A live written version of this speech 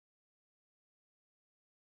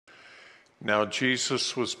Now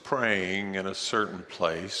Jesus was praying in a certain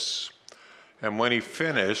place, and when he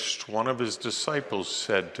finished, one of his disciples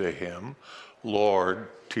said to him, "Lord,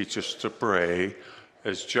 teach us to pray,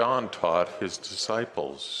 as John taught his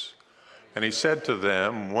disciples." And he said to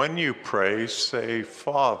them, "When you pray, say,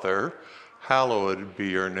 'Father, hallowed be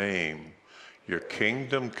your name. Your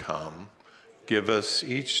kingdom come. Give us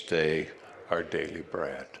each day our daily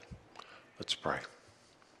bread.'" Let's pray.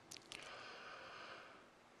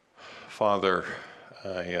 Father,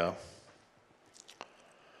 I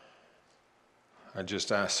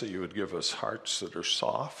just ask that you would give us hearts that are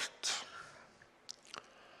soft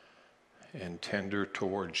and tender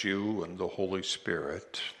towards you and the Holy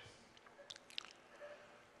Spirit,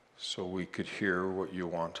 so we could hear what you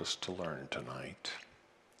want us to learn tonight.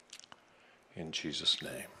 In Jesus'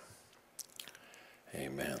 name,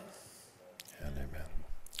 amen and amen.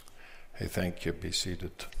 Hey, thank you. Be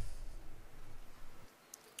seated.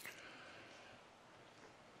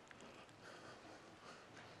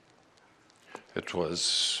 It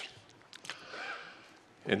was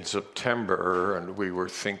in September, and we were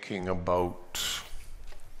thinking about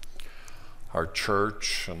our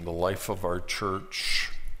church and the life of our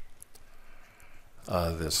church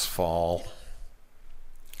this fall.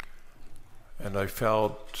 And I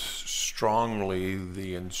felt strongly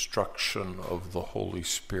the instruction of the Holy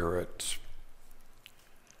Spirit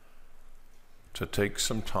to take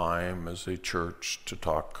some time as a church to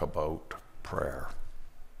talk about prayer.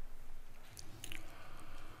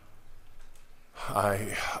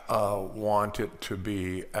 I want it to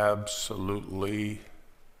be absolutely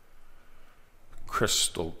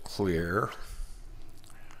crystal clear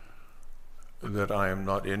that I am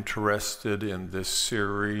not interested in this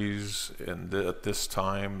series and at this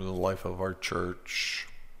time in the life of our church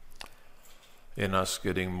in us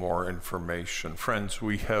getting more information. Friends,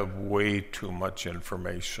 we have way too much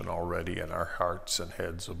information already in our hearts and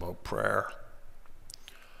heads about prayer.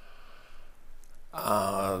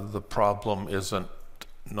 The problem isn't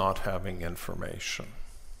not having information.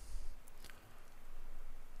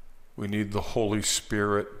 We need the Holy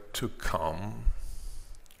Spirit to come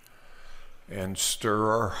and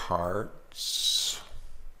stir our hearts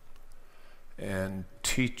and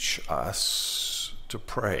teach us to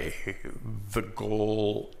pray. The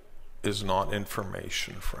goal is not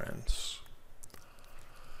information, friends.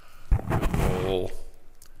 The goal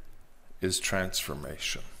is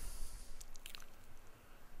transformation.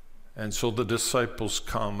 And so the disciples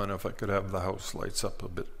come, and if I could have the house lights up a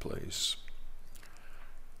bit, please.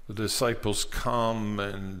 The disciples come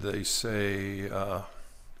and they say,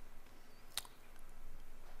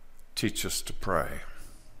 "Teach us to pray."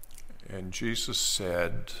 And Jesus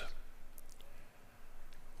said,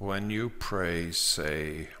 "When you pray,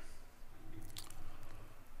 say,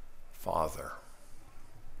 'Father.'"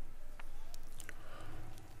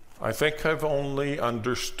 I think I've only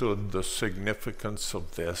understood the significance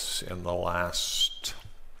of this in the last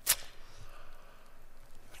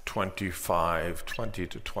 20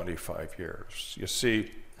 to 25 years. You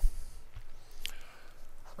see,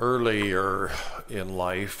 earlier in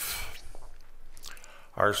life,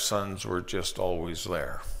 our sons were just always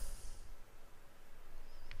there.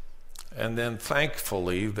 And then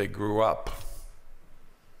thankfully, they grew up.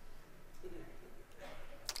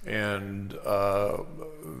 And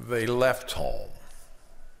they left home.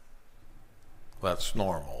 That's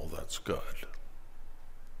normal, that's good.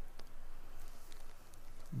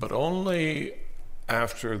 But only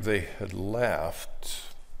after they had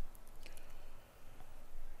left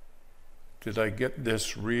did I get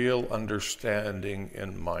this real understanding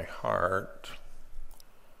in my heart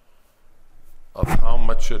of how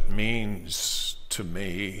much it means to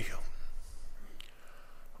me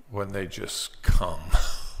when they just come.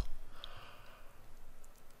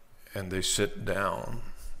 And they sit down,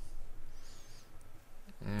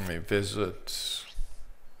 and they visit,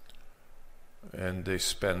 and they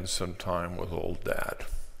spend some time with old Dad.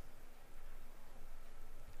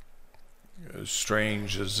 As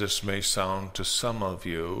strange as this may sound to some of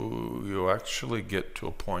you, you actually get to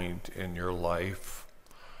a point in your life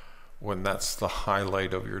when that's the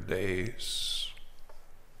highlight of your days.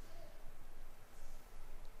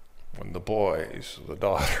 When the boys, the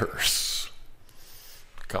daughters,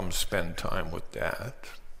 come spend time with Dad.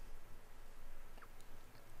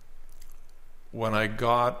 When I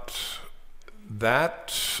got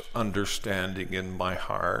that understanding in my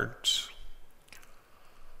heart,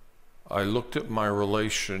 I looked at my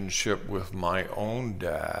relationship with my own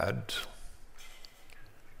dad,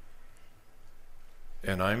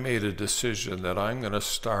 and I made a decision that I'm going to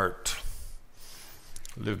start,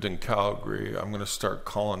 lived in Calgary, I'm going to start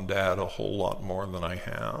calling Dad a whole lot more than I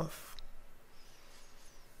have.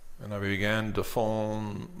 And I began to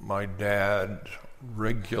phone my dad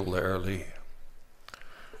regularly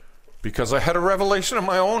because I had a revelation in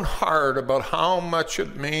my own heart about how much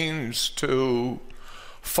it means to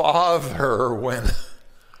father when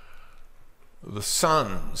the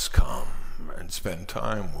sons come and spend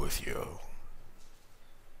time with you.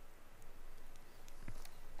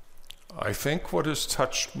 I think what has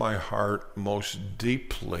touched my heart most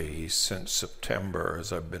deeply since September,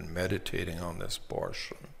 as I've been meditating on this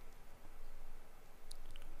portion,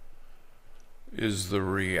 is the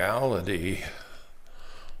reality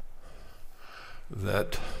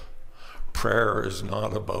that prayer is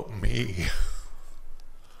not about me.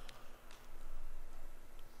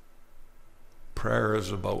 Prayer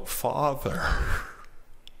is about Father.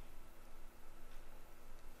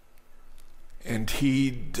 And He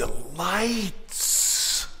delights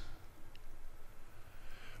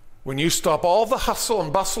when you stop all the hustle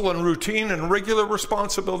and bustle and routine and regular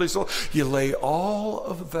responsibilities. You lay all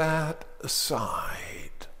of that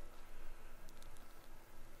aside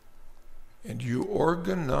and you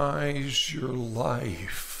organize your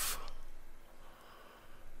life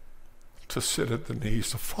to sit at the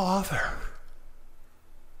knees of Father.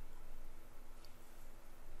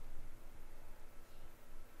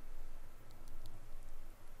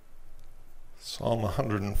 Psalm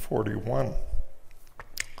 141,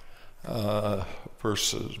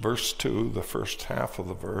 verse 2, the first half of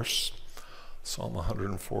the verse. Psalm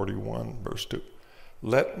 141, verse 2.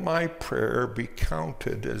 Let my prayer be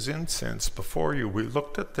counted as incense before you. We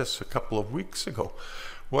looked at this a couple of weeks ago.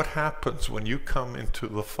 What happens when you come into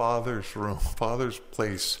the Father's room, Father's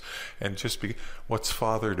place, and what's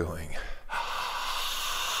Father doing?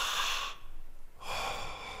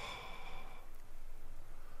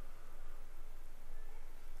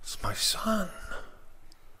 It's my son.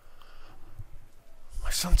 My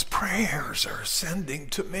son's prayers are ascending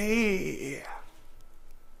to me.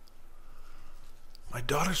 My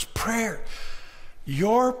daughter's prayer.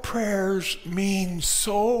 Your prayers mean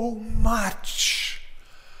so much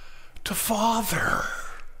to Father.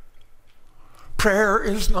 Prayer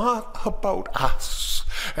is not about us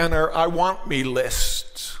and our I want me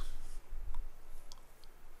list.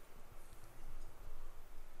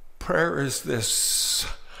 Prayer is this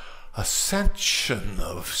ascension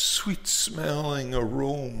of sweet-smelling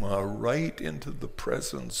aroma right into the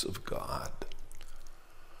presence of God.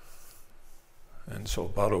 And so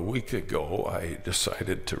about a week ago, I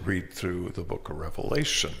decided to read through the book of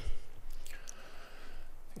Revelation.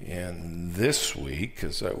 And this week,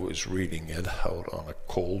 as I was reading it out on a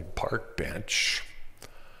cold park bench,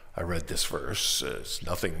 I read this verse. It's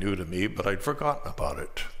nothing new to me, but I'd forgotten about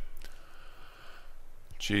it.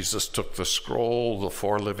 Jesus took the scroll, the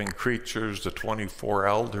 4 living creatures, the 24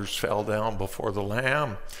 elders fell down before the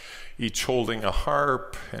Lamb, each holding a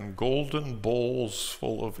harp and golden bowls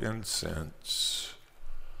full of incense,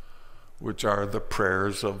 which are the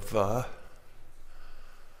prayers of the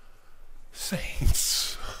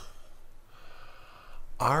saints.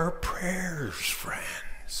 Our prayers,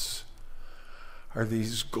 friends, are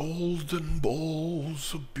these golden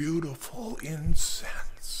bowls of beautiful incense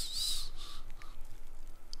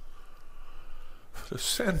that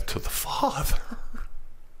ascend to the Father.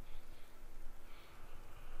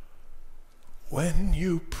 When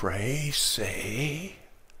you pray, say,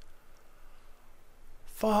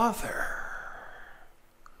 Father.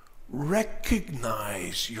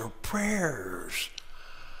 Recognize your prayers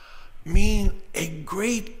mean a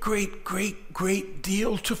great, great, great, great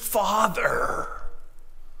deal to Father.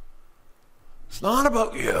 It's not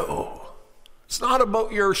about you. It's not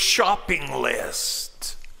about your shopping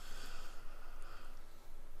list.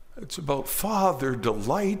 It's about Father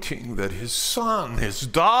delighting that his son, his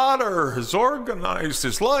daughter, has organized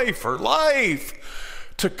his life, her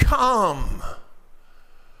life, to come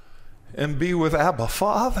and be with Abba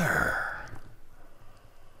Father.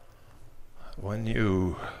 When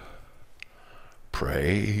you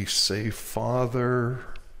pray, say, Father,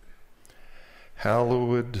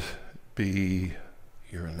 hallowed be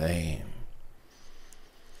your name.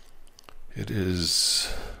 It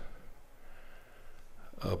is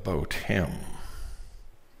about him.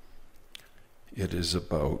 It is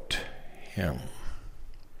about him.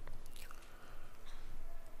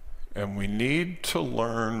 And we need to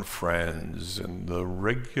learn, friends, in the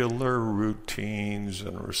regular routines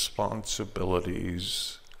and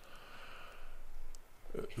responsibilities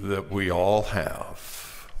that we all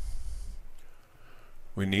have.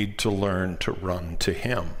 We need to learn to run to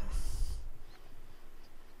him.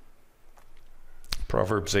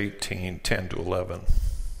 Proverbs 18:10-11.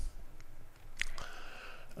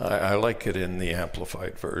 I like it in the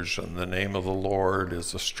Amplified Version. The name of the Lord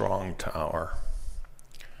is a strong tower.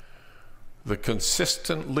 The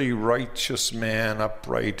consistently righteous man,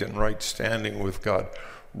 upright and right standing with God,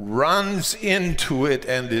 runs into it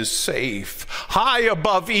and is safe, high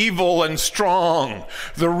above evil and strong.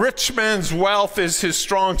 The rich man's wealth is his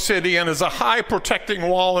strong city and is a high protecting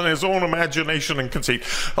wall in his own imagination and conceit.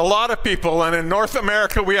 A lot of people, and in North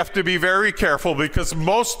America we have to be very careful because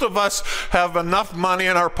most of us have enough money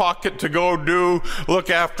in our pocket to go look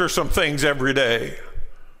after some things every day.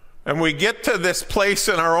 And we get to this place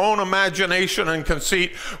in our own imagination and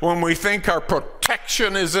conceit when we think our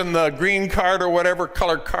protection is in the green card or whatever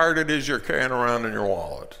color card it is you're carrying around in your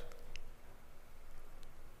wallet.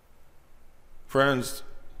 Friends,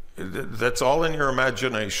 that's all in your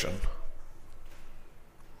imagination.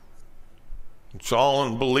 It's all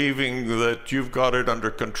in believing that you've got it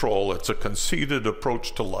under control. It's a conceited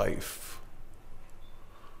approach to life.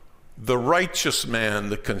 The righteous man,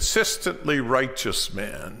 the consistently righteous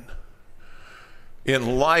man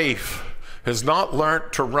in life has not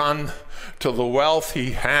learnt to run to the wealth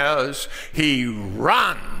he has. He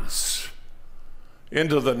runs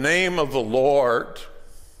into the name of the Lord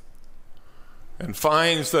and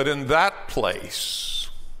finds that in that place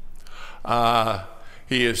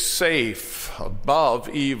he is safe above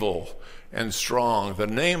evil and strong. The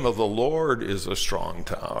name of the Lord is a strong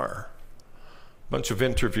tower. A bunch of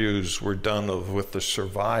interviews were done with the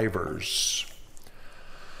survivors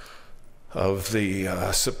of the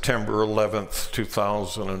September 11th,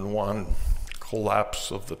 2001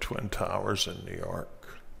 collapse of the Twin Towers in New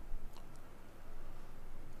York.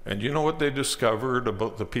 And you know what they discovered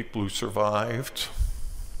about the people who survived?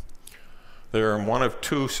 They're in one of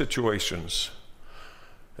two situations.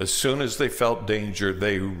 As soon as they felt danger,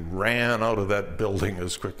 they ran out of that building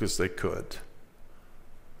as quick as they could.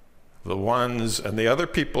 The ones and the other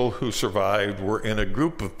people who survived were in a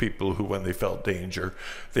group of people who, when they felt danger,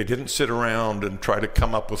 they didn't sit around and try to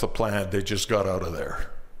come up with a plan. They just got out of there.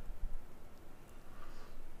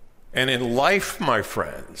 And in life, my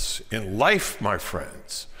friends,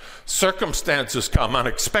 circumstances come,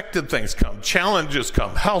 unexpected things come, challenges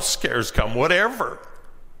come, health scares come, whatever.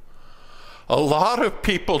 A lot of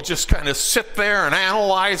people just kind of sit there and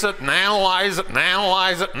analyze it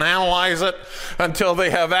until they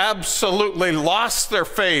have absolutely lost their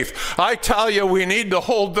faith. I tell you, we need to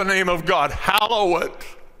hold the name of God, hallow it.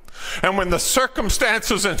 And when the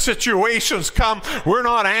circumstances and situations come, we're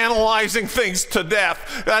not analyzing things to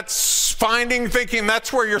death. That's thinking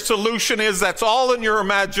that's where your solution is. That's all in your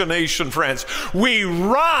imagination, friends. We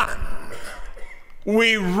run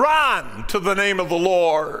to the name of the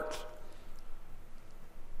Lord.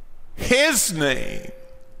 His name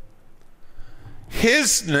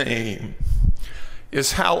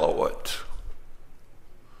is hallowed.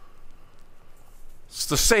 It's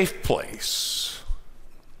the safe place.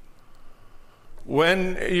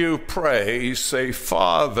 When you pray, say,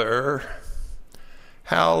 Father,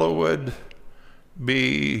 hallowed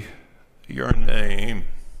be your name.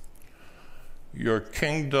 Your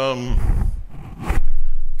kingdom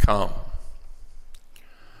come.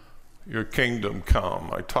 Your kingdom come.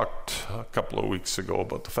 I talked a couple of weeks ago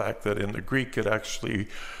about the fact that in the Greek it actually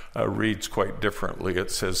reads quite differently.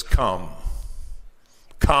 It says, come,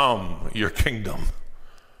 your kingdom.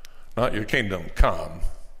 Not your kingdom, come.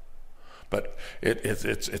 But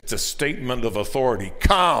it's a statement of authority.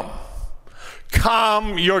 Come,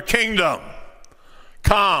 your kingdom,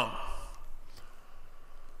 come.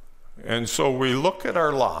 And so we look at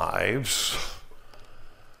our lives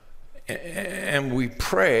and we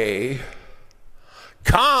pray,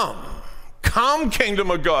 come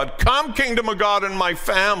kingdom of God, come kingdom of God in my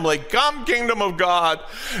family, come kingdom of God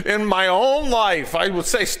in my own life. I would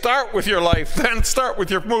say start with your life, then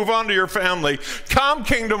move on to your family. Come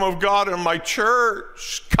kingdom of God in my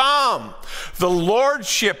church, come. The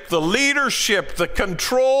lordship, the leadership, the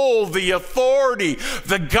control, the authority,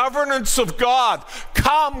 the governance of God.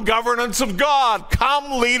 Come governance of God,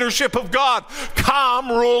 come leadership of God, come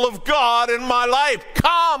rule of God in my life.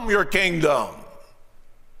 Come your kingdom.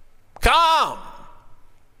 Come.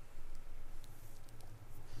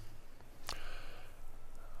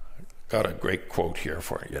 Got a great quote here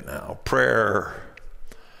for you now. Prayer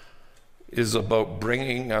is about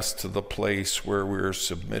bringing us to the place where we're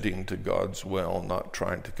submitting to God's will, not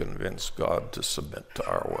trying to convince God to submit to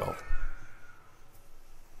our will.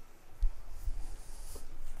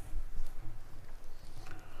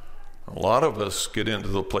 A lot of us get into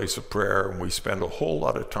the place of prayer and we spend a whole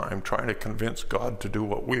lot of time trying to convince God to do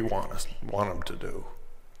what we want him to do.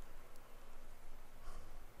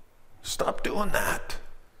 Stop doing that.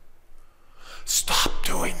 Stop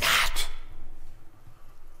doing that.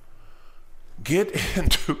 Get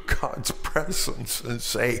into God's presence and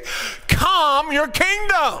say, come your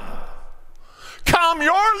kingdom. Come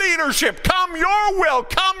your leadership. Come your will.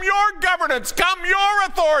 Come your governance. Come your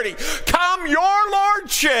authority. Come your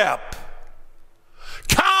lordship.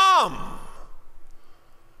 Come.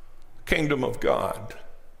 Kingdom of God.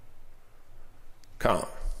 Come.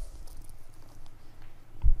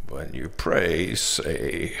 When you pray,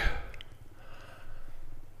 say,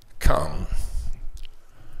 come,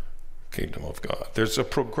 kingdom of God. There's a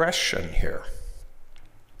progression here.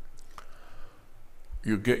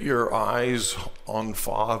 You get your eyes on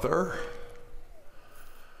Father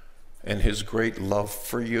and his great love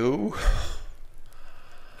for you.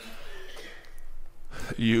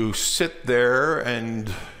 You sit there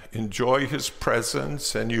and enjoy his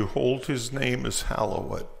presence, and you hold his name as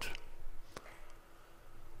hallowed.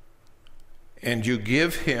 And you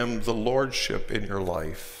give him the lordship in your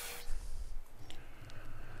life.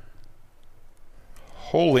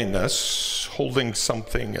 Holiness, holding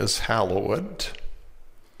something as hallowed,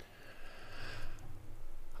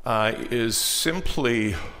 is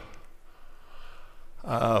simply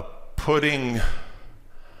putting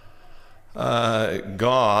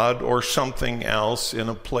God or something else in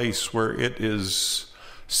a place where it is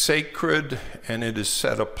sacred and it is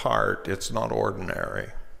set apart. It's not ordinary.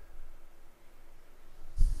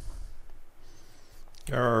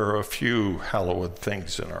 There are a few hallowed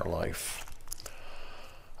things in our life.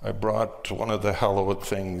 I brought one of the hallowed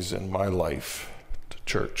things in my life to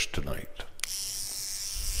church tonight.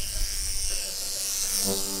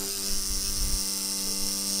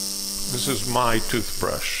 This is my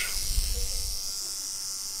toothbrush.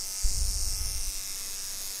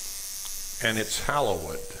 And it's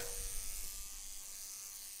hallowed.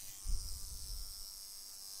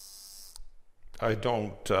 I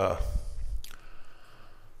don't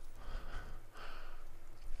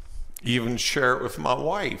even share it with my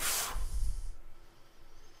wife.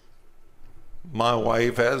 My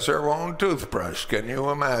wife has her own toothbrush. Can you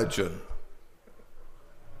imagine?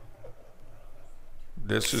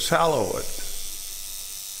 This is hallowed. This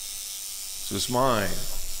is mine.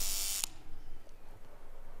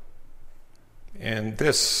 And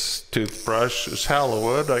this toothbrush is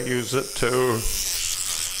hallowed. I use it to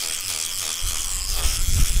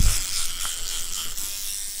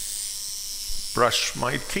brush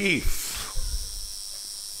my teeth.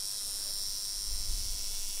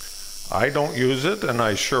 I don't use it, and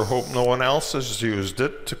I sure hope no one else has used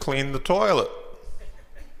it to clean the toilet.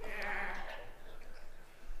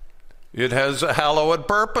 It has a hallowed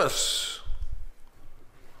purpose.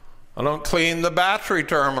 I don't clean the battery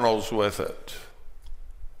terminals with it.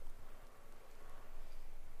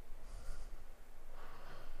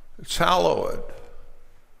 It's hallowed.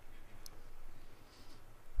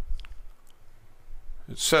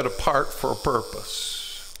 It's set apart for a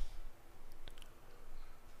purpose.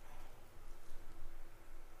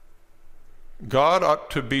 God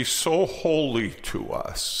ought to be so holy to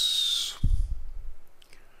us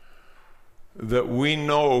that we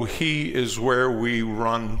know he is where we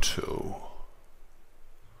run to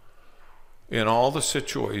in all the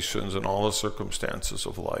situations and all the circumstances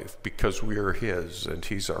of life, because we are his and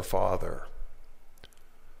he's our Father.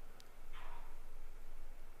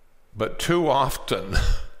 But too often,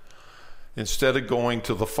 instead of going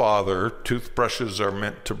to the Father, toothbrushes are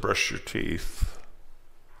meant to brush your teeth.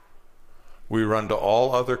 We run to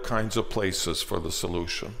all other kinds of places for the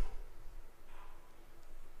solution.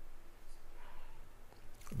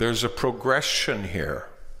 There's a progression here.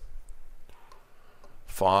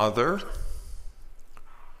 Father,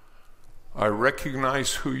 I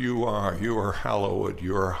recognize who you are. You are hallowed,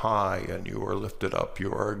 you are high, and you are lifted up.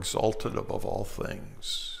 You are exalted above all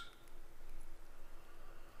things.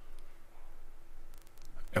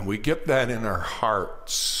 And we get that in our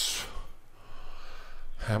hearts.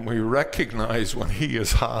 And we recognize when he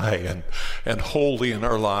is high and holy in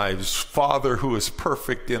our lives, Father who is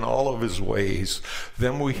perfect in all of his ways,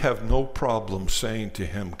 then we have no problem saying to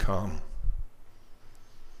him, come.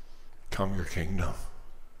 Come your kingdom.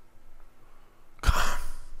 Come.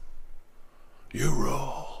 You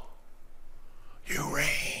rule. You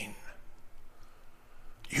reign.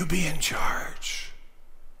 You be in charge.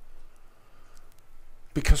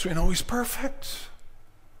 Because we know he's perfect.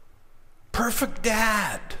 Perfect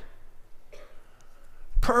dad.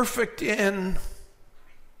 Perfect in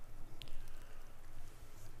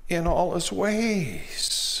all his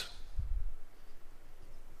ways.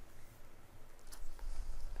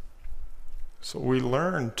 So we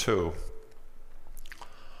learn to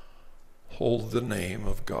hold the name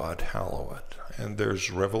of God hallowed. And there's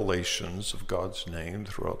revelations of God's name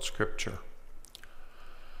throughout Scripture.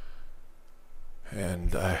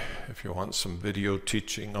 And if you want some video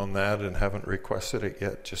teaching on that and haven't requested it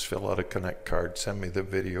yet, just fill out a Connect card. Send me the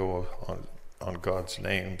video on God's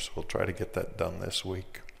names. We'll try to get that done this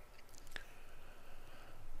week.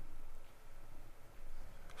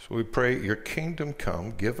 So we pray, your kingdom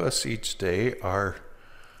come. Give us each day our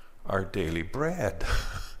daily bread.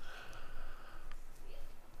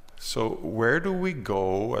 So where do we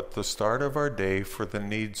go at the start of our day for the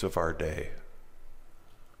needs of our day?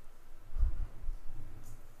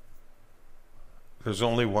 There's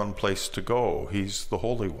only one place to go. He's the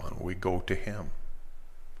Holy One. We go to him.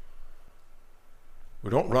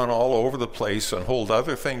 We don't run all over the place and hold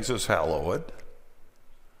other things as hallowed.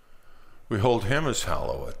 We hold him as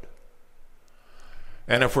hallowed.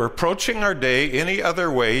 And if we're approaching our day any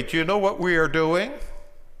other way, do you know what we are doing?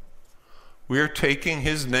 We are taking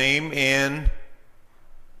his name in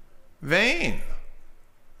vain.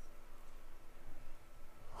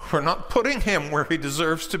 We're not putting him where he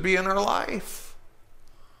deserves to be in our life.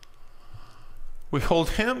 We hold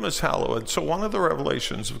him as hallowed. So one of the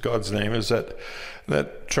revelations of God's name is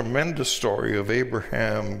that tremendous story of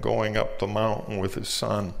Abraham going up the mountain with his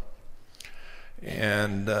son.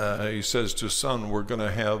 And he says to his son, we're going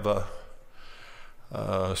to have a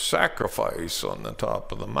sacrifice on the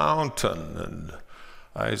top of the mountain. And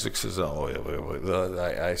Isaac says,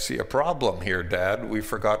 I see a problem here, Dad. We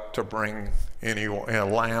forgot to bring a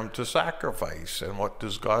lamb to sacrifice. And what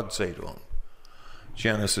does God say to him?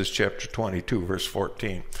 Genesis chapter 22, verse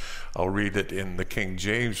 14. I'll read it in the King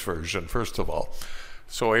James Version, first of all.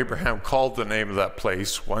 So Abraham called the name of that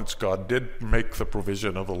place, once God did make the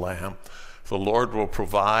provision of the lamb, the Lord will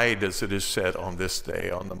provide, as it is said, on this day,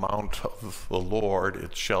 on the mount of the Lord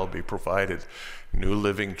it shall be provided. New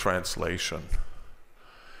Living Translation.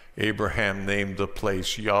 Abraham named the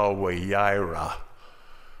place Yahweh Yireh,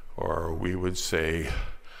 or we would say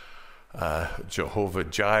Jehovah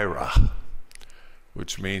Jireh,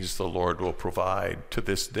 which means the Lord will provide. To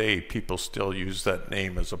this day, people still use that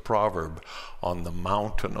name as a proverb. On the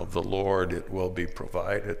mountain of the Lord it will be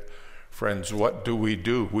provided. Friends, what do?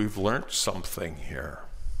 We've learned something here.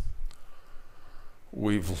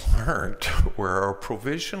 We've learned where our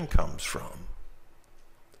provision comes from.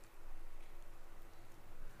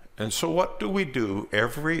 And so what do we do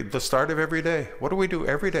the start of every day? What do we do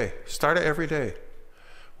every day? Start of every day.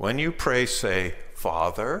 When you pray, say,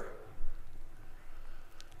 Father,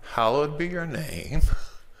 hallowed be your name.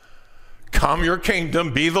 Come your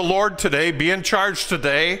kingdom. Be the Lord today. Be in charge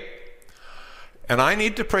today. And I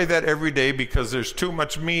need to pray that every day because there's too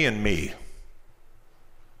much me in me.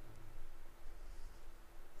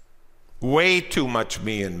 Way too much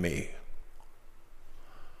me in me.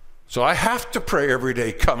 So I have to pray every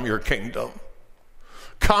day, come your kingdom.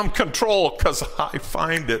 Come control, because I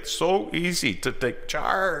find it so easy to take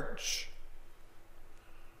charge.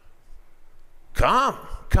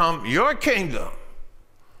 Come your kingdom.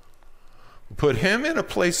 Put him in a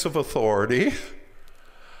place of authority.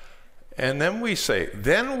 And then we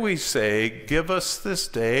say, give us this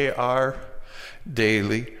day our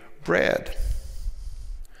daily bread.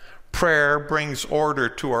 Prayer brings order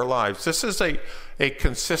to our lives. This is a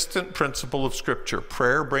consistent principle of Scripture.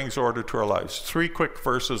 Prayer brings order to our lives. 3 quick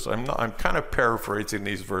verses. I'm kind of paraphrasing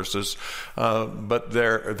these verses, but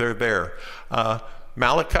they're there.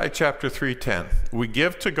 Malachi chapter 3:10. We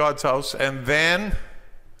give to God's house, and then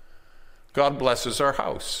God blesses our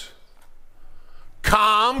house.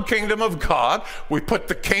 Come, kingdom of God. We put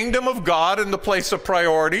the kingdom of God in the place of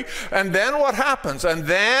priority. And then what happens? And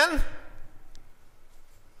then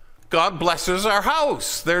God blesses our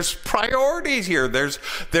house. There's priorities here. There's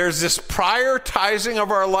this prioritizing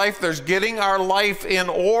of our life. There's getting our life in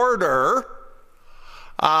order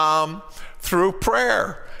through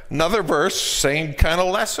prayer. Another verse, same kind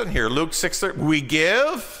of lesson here. Luke 6:30. We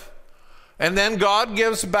give, and then God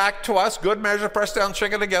gives back to us. Good measure, pressed down,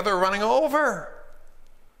 shaken together, running over.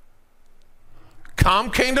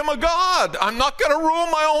 Come, kingdom of God. I'm not going to rule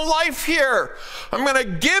my own life here. I'm going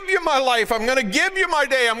to give you my life. I'm going to give you my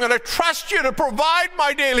day. I'm going to trust you to provide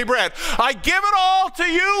my daily bread. I give it all to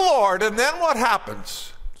you, Lord. And then what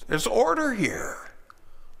happens? There's order here.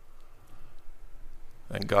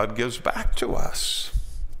 And God gives back to us.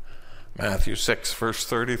 Matthew 6, verse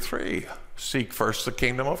 33. Seek first the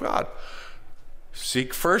kingdom of God.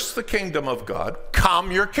 Seek first the kingdom of God.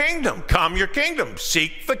 Come your kingdom. Come your kingdom.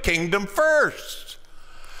 Seek the kingdom first.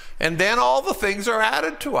 And then all the things are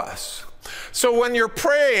added to us. So when you're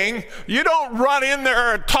praying, you don't run in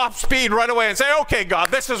there at top speed right away and say, okay,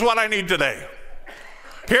 God, this is what I need today.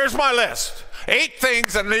 Here's my list. 8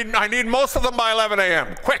 things, and I need most of them by 11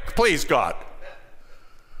 a.m. Quick, please, God.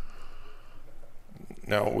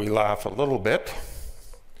 Now, we laugh a little bit.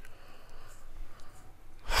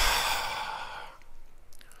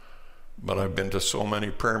 But I've been to so many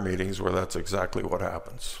prayer meetings where that's exactly what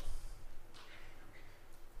happens.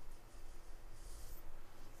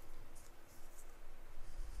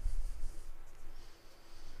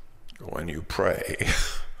 When you pray,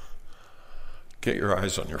 get your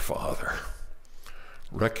eyes on your Father.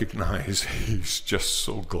 Recognize He's just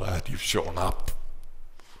so glad you've shown up.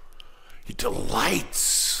 He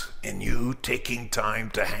delights in you taking time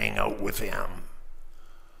to hang out with Him.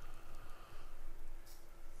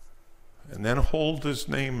 And then hold His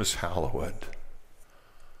name as hallowed.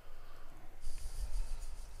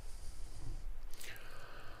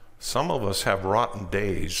 Some of us have rotten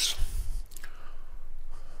days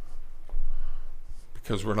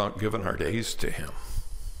because we're not giving our days to Him.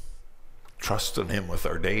 Trusting Him with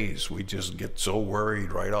our days. We just get so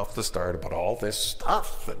worried right off the start about all this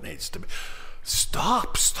stuff that needs to be.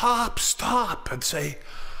 Stop and say,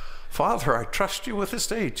 Father, I trust you with this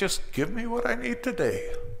day. Just give me what I need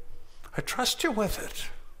today. I trust you with it.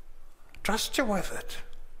 Trust you with it.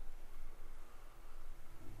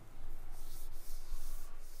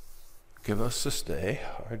 Give us this day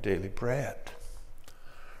our daily bread.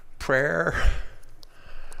 Prayer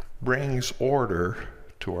brings order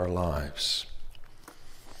to our lives.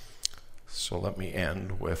 So let me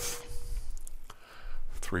end with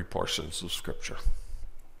 3 portions of Scripture.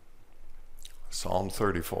 Psalm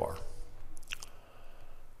 34,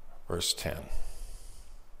 verse 10.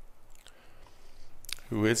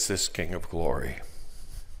 Who is this King of glory?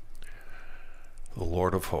 The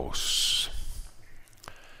Lord of hosts.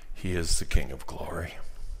 He is the King of glory.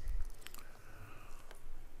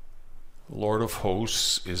 The Lord of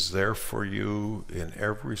hosts is there for you in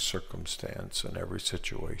every circumstance and every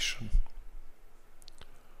situation.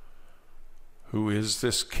 Who is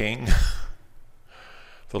this King?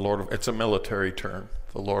 The Lord of, it's a military term.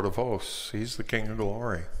 The Lord of hosts. He's the King of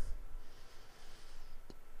glory.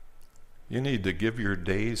 You need to give your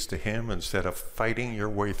days to Him instead of fighting your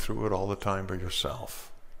way through it all the time by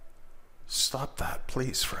yourself. Stop that,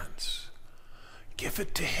 please, friends. Give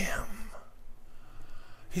it to Him.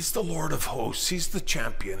 He's the Lord of hosts. He's the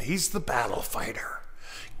champion. He's the battle fighter.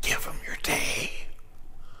 Give Him your day.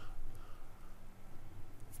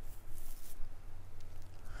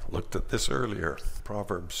 Looked at this earlier.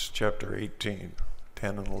 Proverbs chapter 18,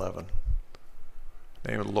 10 and 11.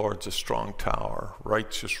 The name of the Lord's a strong tower.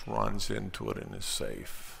 Righteous runs into it and is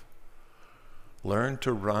safe. Learn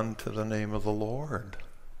to run to the name of the Lord.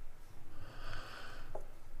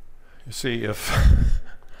 You see, if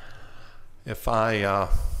I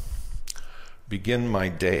begin my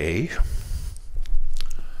day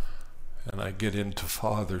and I get into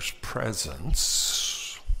Father's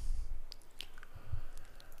presence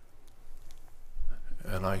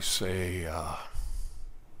and I say,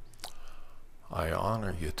 I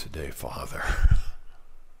honor you today, Father.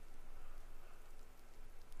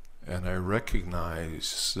 And I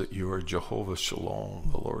recognize that you are Jehovah Shalom,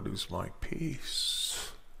 the Lord who's my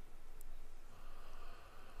peace.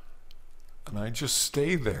 And I just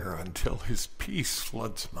stay there until His peace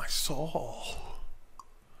floods my soul.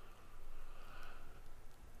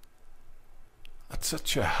 That's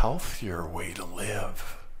such a healthier way to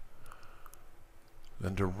live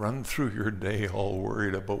than to run through your day all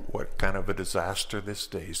worried about what kind of a disaster this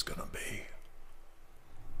day is going to be.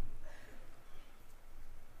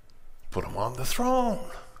 Put Him on the throne.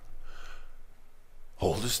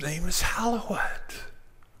 Hold His name as hallowed.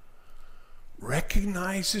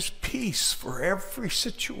 Recognize His peace for every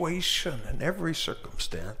situation and every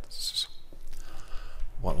circumstance.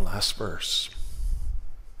 One last verse.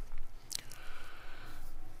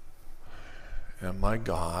 And my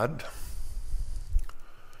God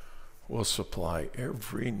will supply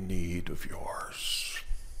every need of yours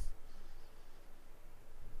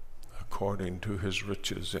according to His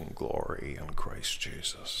riches in glory in Christ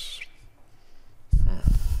Jesus.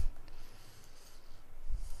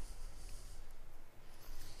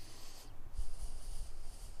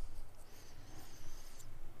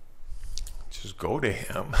 Just go to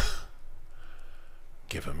Him.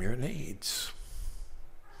 Give Him your needs.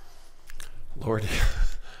 Lord,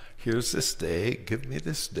 here's this day. Give me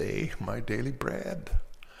this day my daily bread.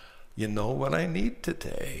 You know what I need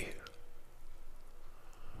today.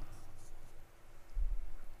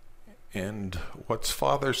 And what's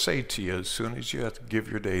Father say to you as soon as you have to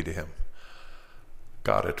give your day to Him?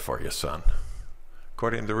 Got it for you, son.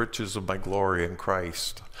 According to the riches of my glory in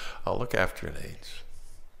Christ, I'll look after your needs.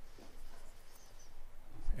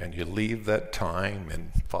 And you leave that time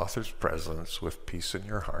in Father's presence with peace in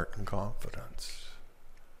your heart and confidence.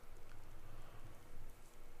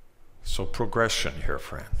 So progression here,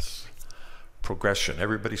 friends. Progression.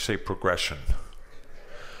 Everybody say progression.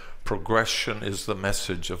 Progression is the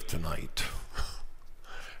message of tonight.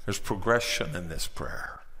 There's progression in this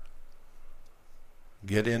prayer.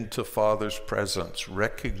 Get into Father's presence.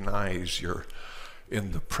 Recognize you're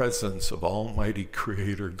in the presence of Almighty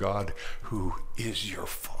Creator God, who is your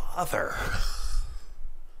Father.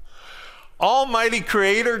 Almighty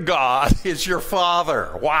Creator God is your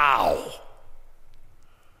Father. Wow.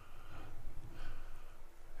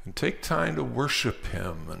 And take time to worship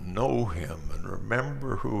Him and know Him and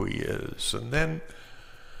remember who He is. And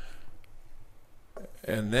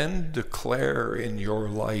then declare in your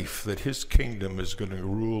life that His kingdom is going to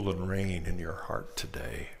rule and reign in your heart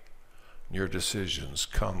today. Your decisions,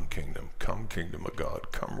 come kingdom of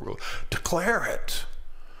God, come rule. Declare it.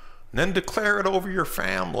 And then declare it over your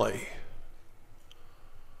family.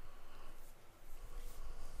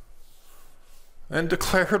 And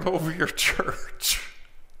declare it over your church.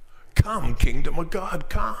 Come, kingdom of God,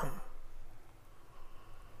 come.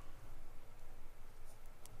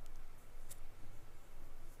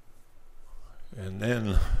 And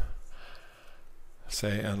then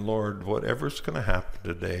say, and Lord, whatever's going to happen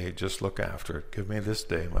today, just look after it. Give me this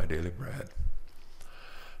day my daily bread.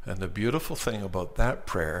 And the beautiful thing about that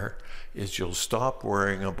prayer is you'll stop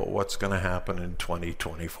worrying about what's going to happen in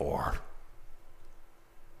 2024.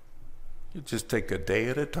 You just take a day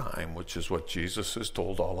at a time, which is what Jesus has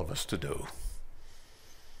told all of us to do.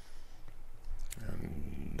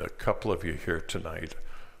 And a couple of you here tonight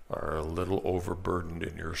are a little overburdened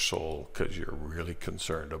in your soul because you're really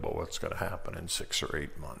concerned about what's going to happen in 6 or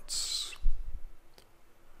 8 months.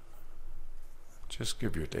 Just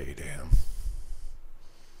give your day to Him.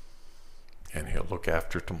 And He'll look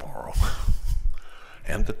after tomorrow.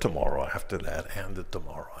 And the tomorrow after that, and the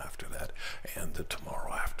tomorrow after that, and the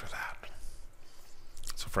tomorrow after that.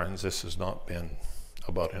 So friends, this has not been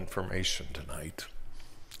about information tonight.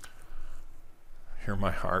 Hear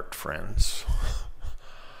my heart, friends.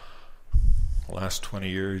 The last 20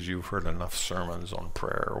 years you've heard enough sermons on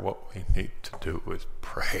prayer. What we need to do is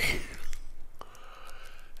pray.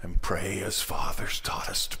 And pray as Father's taught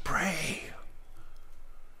us to pray.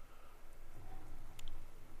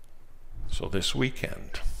 So this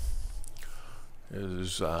weekend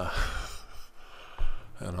is an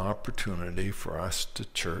opportunity for us to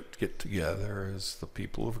get together as the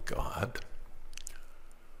people of God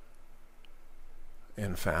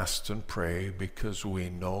and fast and pray, because we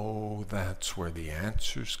know that's where the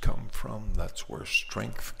answers come from, that's where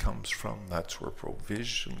strength comes from, that's where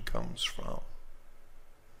provision comes from.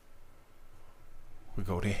 We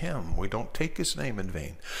go to Him. We don't take His name in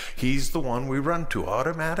vain. He's the one we run to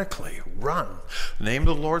automatically. Run. The name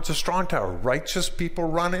of the Lord's a strong tower. Righteous people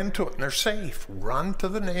run into it and they're safe. Run to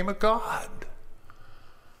the name of God.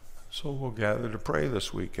 So we'll gather to pray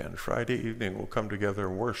this weekend. Friday evening we'll come together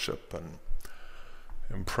and worship and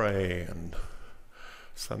pray. And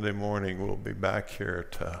Sunday morning we'll be back here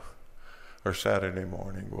or Saturday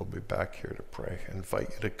morning we'll be back here to pray. I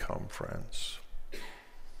invite you to come, friends.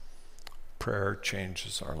 Prayer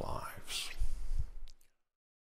changes our lives.